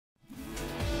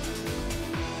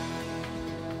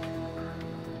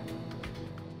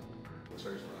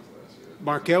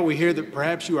Markel, we hear that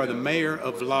perhaps you are the mayor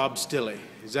of Lob Stilly.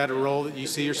 Is that a role that you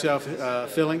see yourself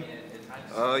filling?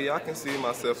 Yeah, I can see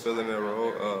myself filling that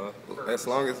role. As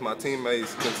long as my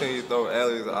teammates continue to throw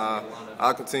alleys,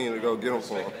 I'll continue to go get them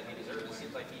for them.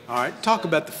 All right, talk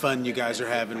about the fun you guys are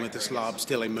having with this Lob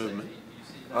Stilly movement.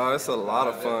 It's a lot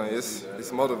of fun.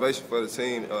 It's motivation for the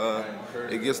team.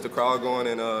 It gets the crowd going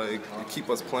and it keeps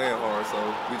us playing hard.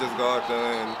 So we just go out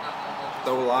there and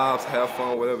throw lobs, have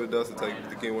fun, whatever it does to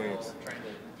get wins.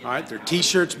 All right, there are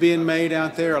T-shirts being made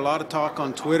out there. A lot of talk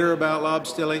on Twitter about Lob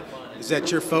Stilly. Is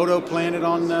that your photo planted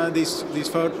on these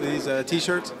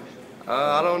T-shirts?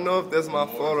 I don't know if that's my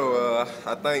photo.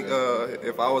 I think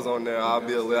if I was on there, I'd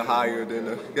be a little higher than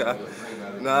the guy.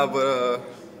 Nah, but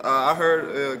I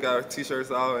heard got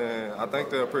T-shirts out, and I think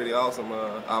they're pretty awesome.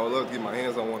 I would love to get my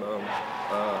hands on one of them.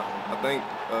 I think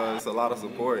it's a lot of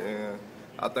support, and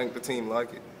I think the team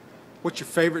like it. What's your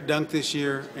favorite dunk this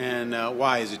year, and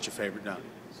why is it your favorite dunk?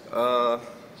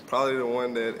 Probably the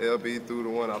one that LB threw the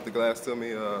one off the glass to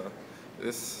me.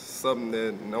 It's something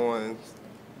that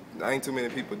ain't too many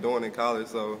people doing in college,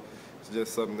 so it's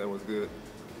just something that was good.